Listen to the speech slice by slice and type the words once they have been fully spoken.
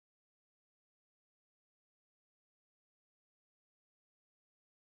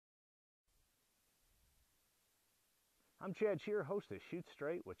I'm Chad Schearer, host of Shoot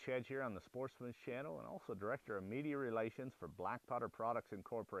Straight with Chad Schearer on the Sportsman's Channel, and also Director of Media Relations for Black Powder Products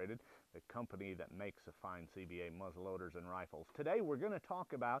Incorporated, the company that makes the fine CVA muzzleloaders and rifles. Today we're going to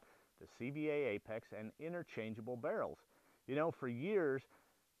talk about the CVA Apex and interchangeable barrels. You know, for years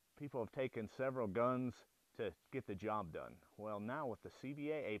people have taken several guns to get the job done. Well, now with the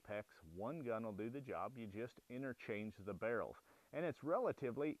CVA Apex, one gun will do the job. You just interchange the barrels, and it's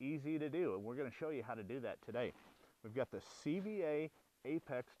relatively easy to do, and we're going to show you how to do that today. We've got the CVA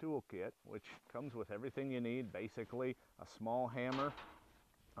Apex toolkit, which comes with everything you need, basically a small hammer,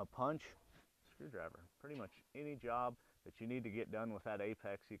 a punch, screwdriver. Pretty much any job that you need to get done with that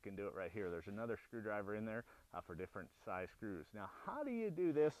Apex, you can do it right here. There's another screwdriver in there for different size screws. Now, how do you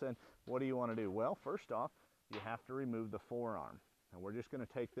do this, and what do you want to do? Well, first off, you have to remove the forearm. And we're just going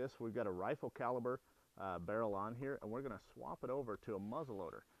to take this. We've got a rifle caliber barrel on here, and we're going to swap it over to a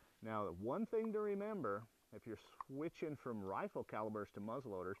muzzleloader. Now, the one thing to remember, if you're switching from rifle calibers to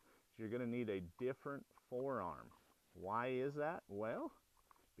muzzleloaders, you're going to need a different forearm. Why is that? Well,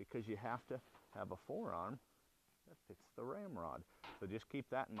 because you have to have a forearm that fits the ramrod. So just keep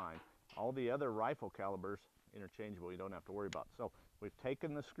that in mind. All the other rifle calibers, interchangeable, you don't have to worry about. So we've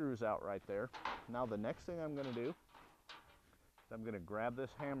taken the screws out right there. Now the next thing I'm going to do is I'm going to grab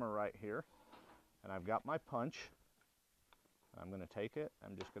this hammer right here, and I've got my punch. I'm going to take it,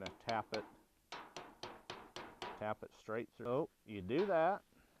 I'm just going to tap it straight through. So you do that,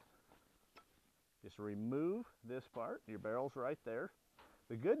 just remove this part, your barrel's right there.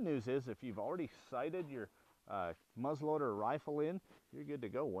 The good news is if you've already sighted your muzzleloader or rifle in, you're good to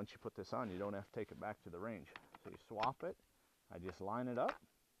go. Once you put this on, you don't have to take it back to the range. So you swap it, I just line it up,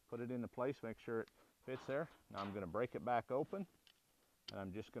 put it into place, make sure it fits there. Now I'm going to break it back open, and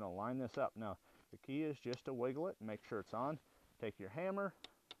I'm just going to line this up. Now the key is just to wiggle it and make sure it's on. Take your hammer,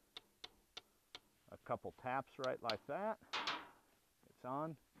 a couple taps right like that, it's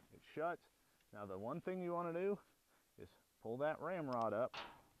on, it shuts. Now the one thing you want to do is pull that ramrod up,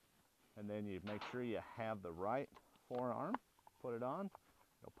 and then you make sure you have the right forearm, put it on,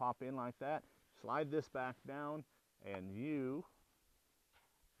 it'll pop in like that. Slide this back down, and you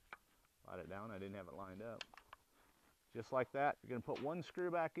slide it down. I didn't have it lined up. Just like that. You're going to put one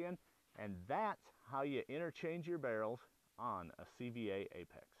screw back in, and that's how you interchange your barrels on a CVA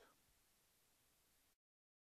Apex.